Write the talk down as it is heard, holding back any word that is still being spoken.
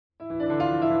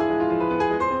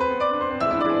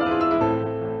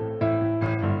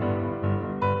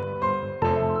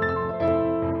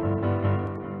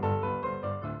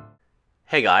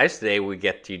Hey guys, today we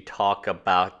get to talk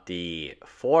about the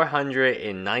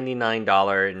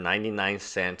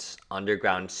 $499.99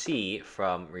 Underground Sea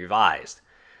from Revised.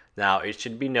 Now, it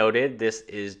should be noted this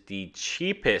is the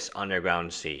cheapest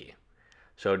Underground Sea.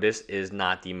 So this is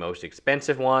not the most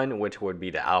expensive one, which would be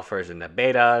the alphas and the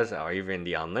betas, or even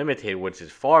the unlimited, which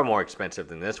is far more expensive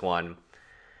than this one.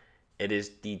 It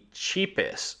is the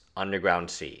cheapest Underground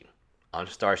Sea on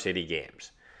Star City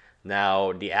Games.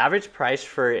 Now, the average price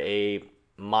for a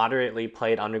moderately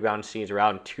played Underground Sea is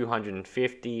around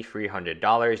 $250,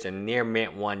 $300, and near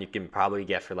mint one you can probably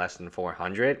get for less than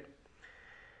 $400.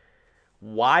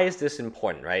 Why is this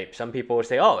important, right? Some people will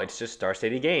say, oh, it's just Star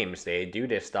City Games. They do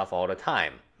this stuff all the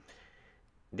time.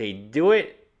 They do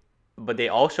it, but they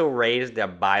also raise their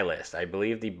buy list. I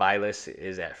believe the buy list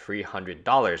is at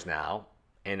 $300 now,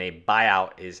 and a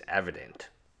buyout is evident.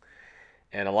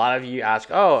 And a lot of you ask,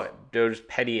 oh, those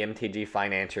petty MTG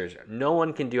financiers, no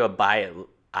one can do a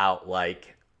buyout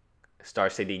like Star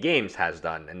City Games has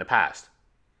done in the past.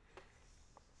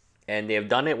 And they've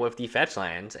done it with the fetch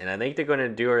lands, and I think they're going to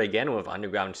do it again with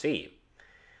Underground Sea.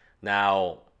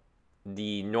 Now,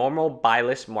 the normal buy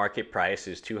list market price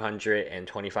is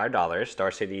 $225.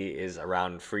 Star City is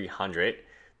around $300.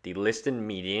 The listed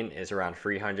median is around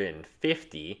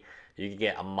 $350. You can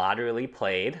get a moderately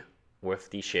played with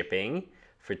the shipping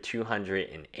for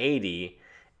 $280,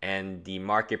 and the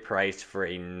market price for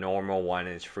a normal one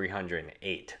is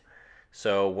 $308.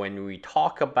 So when we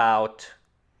talk about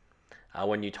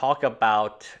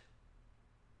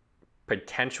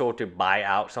potential to buy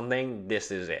out something, this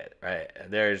is it, right?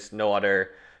 There's no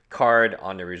other card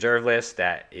on the reserve list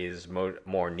that is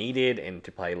more needed and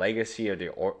to play Legacy or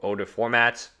the older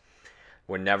formats.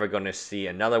 We're never going to see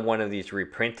another one of these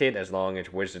reprinted as long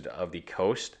as Wizard of the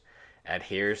Coast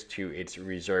adheres to its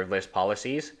reserve list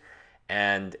policies.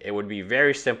 And it would be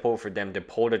very simple for them to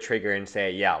pull the trigger and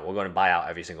say, yeah, we're going to buy out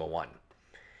every single one.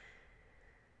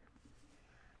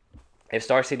 If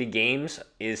Star City Games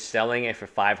is selling it for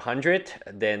 $500,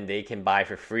 then they can buy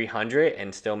for $300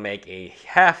 and still make a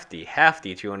hefty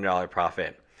 $200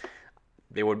 profit.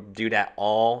 They would do that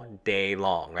all day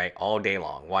long, right? All day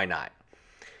long. Why not?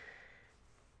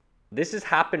 This has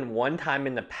happened one time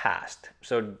in the past.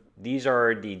 So these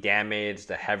are the damaged,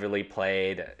 the heavily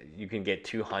played. You can get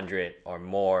 200 or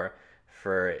more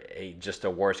for just a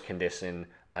worse condition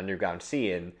Underground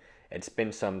Sea. And it's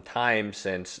been some time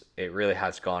since it really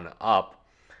has gone up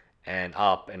and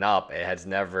up and up. It has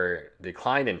never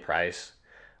declined in price.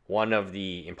 One of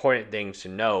the very important things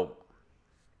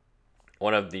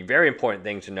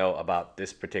to know about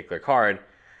this particular card,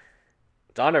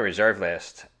 it's on a reserve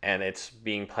list, and it's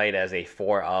being played as a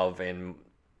 4 of in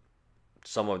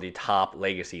some of the top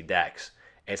Legacy decks.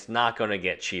 It's not going to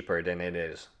get cheaper than it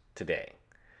is today.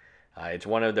 It's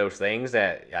one of those things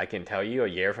that I can tell you a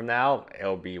year from now,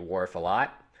 it'll be worth a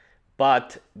lot.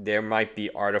 But there might be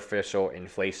artificial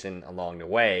inflation along the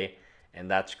way,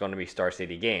 and that's going to be Star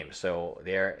City Games. So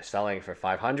they're selling for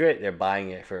 $500, they're buying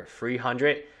it for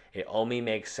 $300. It only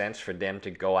makes sense for them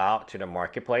to go out to the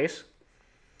marketplace,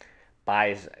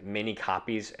 buy as many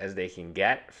copies as they can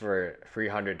get for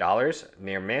 $300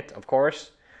 near mint, of course.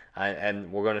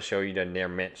 And we're going to show you the near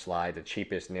mint slide, the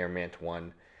cheapest near mint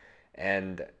one.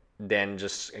 And then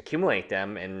just accumulate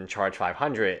them and charge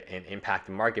 $500 and impact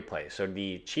the marketplace. So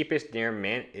the cheapest near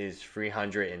mint is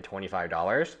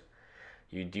 $325.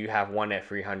 You do have one at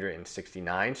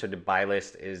 $369. So the buy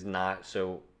list is not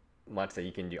so much that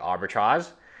you can do arbitrage.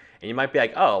 And you might be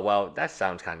like, oh, well, that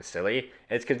sounds kind of silly.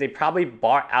 It's because they probably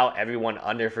bought out everyone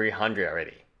under 300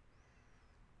 already.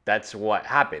 That's what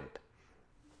happened,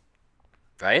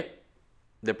 right?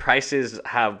 The prices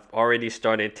have already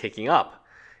started ticking up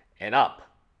and up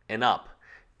and up,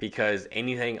 because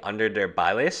anything under their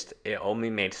buy list, it only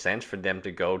made sense for them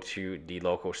to go to the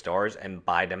local stores and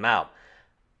buy them out.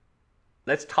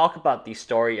 Let's talk about the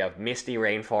story of Misty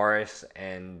Rainforest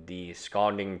and the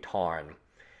Scalding Tarn.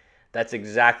 That's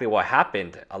exactly what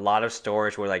happened. A lot of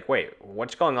stores were like, wait,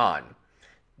 what's going on?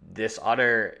 This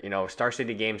other, Star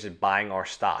City Games is buying our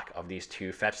stock of these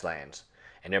 2 fetch lands,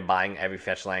 and they're buying every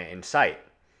fetch land in sight.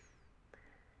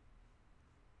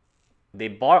 They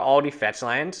bought all the fetch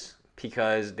lands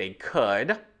because they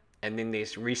could, and then they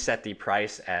reset the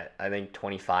price at, I think,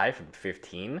 25 from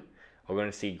 15. We're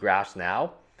going to see graphs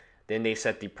now. Then they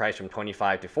set the price from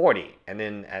 25 to 40. And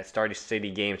then at Star City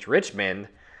Games Richmond,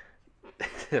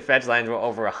 the fetch lands were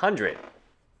over 100.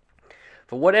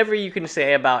 For whatever you can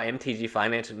say about MTG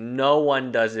Finance, no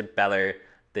one does it better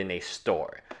than a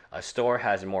store. A store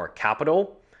has more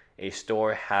capital. A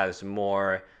store has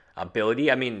more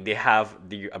ability. I mean, they have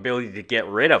the ability to get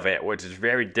rid of it, which is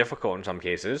very difficult in some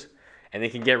cases. and they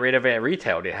can get rid of it at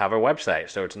retail. They have a website,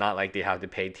 so it's not like they have to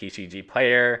pay TCG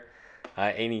Player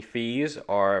any fees,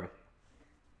 or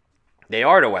they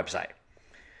are the website.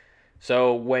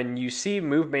 So when you see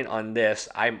movement on this,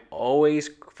 I'm always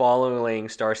following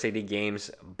Star City Games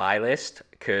buy list,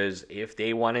 because if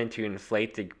they wanted to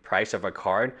inflate the price of a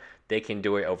card, they can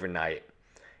do it overnight.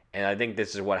 And I think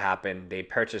this is what happened. They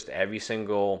purchased every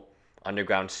single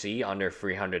Underground Sea under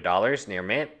 $300 near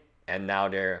mint, and now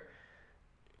they're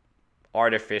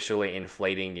artificially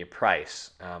inflating the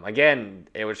price. Again,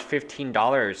 it was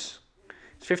 $15.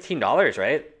 It's $15,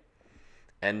 right?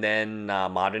 And then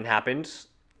Modern happens,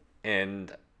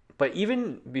 but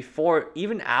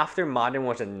even after Modern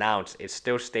was announced, it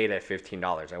still stayed at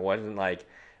 $15. It wasn't like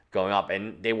going up,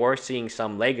 and they were seeing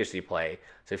some legacy play,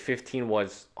 so 15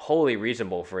 was wholly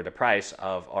reasonable for the price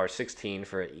of, or 16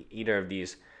 for either of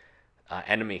these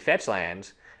enemy fetch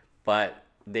lands, but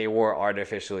they were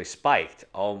artificially spiked.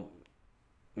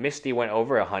 Misty went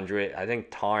over 100. I think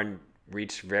Tarn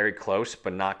reached very close,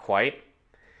 but not quite.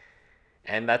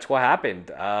 And that's what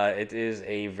happened. It is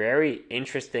a very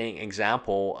interesting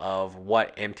example of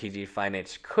what MTG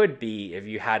Finance could be if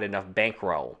you had enough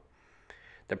bankroll.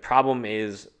 The problem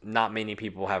is not many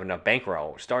people have enough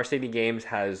bankroll. Star City Games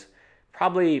has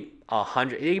probably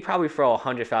they probably throw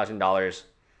 $100,000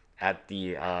 at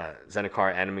the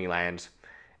Zendikar enemy lands,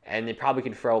 and they probably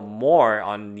can throw more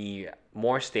on the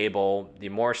more stable, the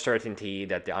more certainty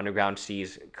that the Underground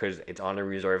Seas, because it's on the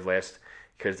reserve list,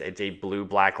 because it's a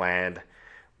blue-black land,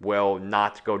 will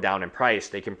not go down in price.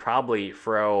 They can probably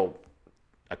throw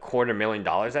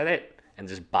 $250,000 at it and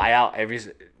just buy out every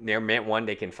near mint one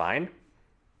they can find.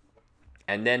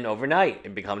 And then overnight,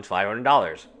 it becomes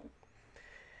 $500.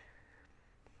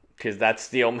 Because that's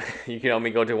the only, you can only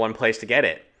go to one place to get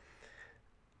it.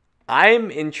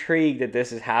 I'm intrigued that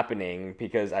this is happening,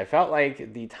 because I felt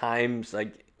like the times,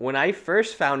 like when I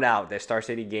first found out that Star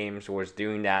City Games was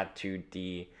doing that to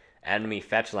the enemy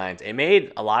fetch lines, it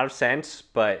made a lot of sense,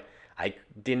 but I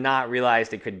did not realize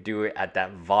they could do it at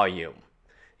that volume.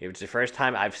 It was the first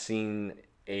time I've seen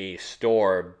a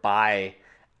store buy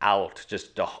out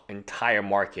just the entire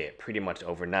market pretty much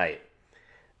overnight.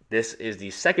 This is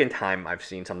the second time I've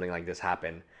seen something like this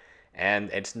happen, and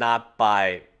it's not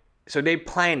by, so they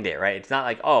planned it, right? It's not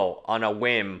like, oh, on a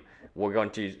whim, we're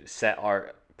going to set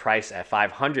our price at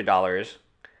 $500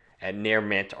 at near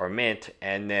mint or mint,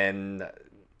 and then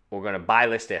we're going to buy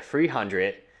list at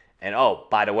 $300, and oh,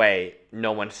 by the way,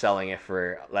 no one's selling it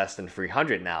for less than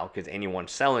 $300 now, because anyone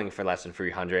selling for less than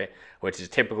 $300, which is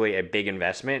typically a big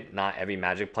investment. Not every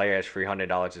Magic player has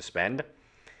 $300 to spend.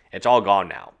 It's all gone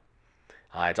now.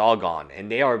 It's all gone, and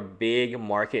they are big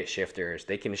market shifters.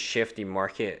 They can shift the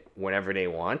market whenever they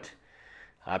want,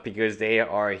 because they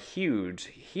are huge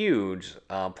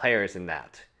players in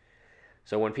that.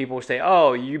 So when people say,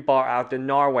 oh, you bought out the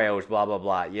narwhals, blah, blah,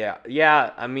 blah.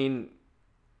 Yeah, I mean,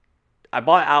 I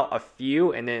bought out a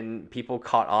few, and then people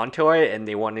caught onto it, and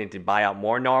they wanted to buy out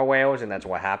more narwhals, and that's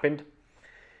what happened.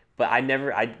 But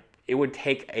it would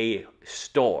take a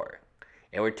store.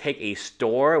 It would take a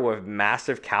store with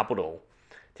massive capital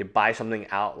to buy something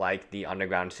out like the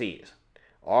Underground Seas,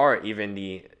 or even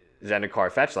the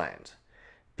Zendikar fetch lands.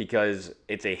 Because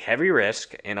it's a heavy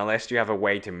risk, and unless you have a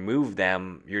way to move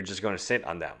them, you're just going to sit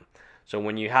on them. So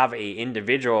when you have a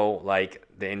individual like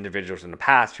the individuals in the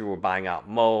past who were buying out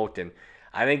Moat, and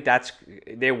I think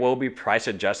there will be price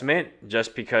adjustment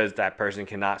just because that person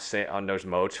cannot sit on those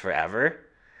moats forever.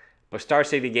 But Star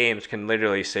City Games can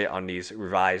literally sit on these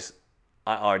revised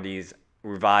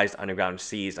Underground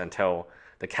Seas until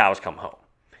the cows come home,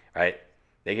 right?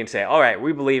 They can say, all right,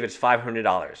 we believe it's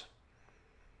 $500.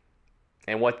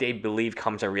 And what they believe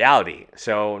comes a reality.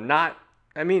 So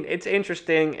it's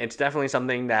interesting. It's definitely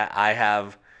something that I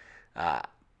have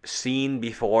seen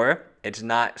before. It's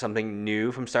not something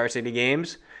new from Star City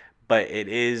Games, but it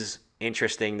is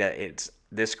interesting that it's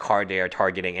this card they are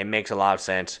targeting. It makes a lot of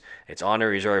sense. It's on a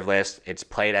reserve list. It's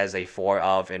played as a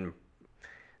 4-of in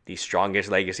the strongest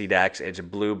legacy decks. It's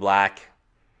blue-black.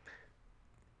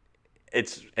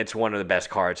 It's one of the best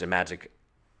cards in Magic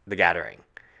the Gathering.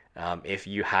 If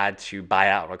you had to buy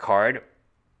out a card,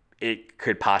 it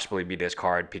could possibly be this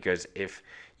card, because if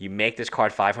you make this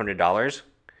card $500,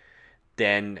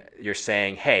 then you're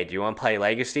saying, hey, do you want to play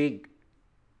Legacy?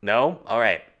 No? All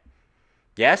right.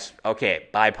 Yes? Okay,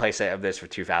 buy a playset of this for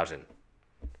 $2,000.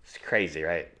 It's crazy,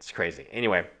 right? It's crazy.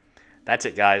 Anyway, that's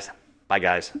it, guys. Bye,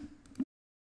 guys.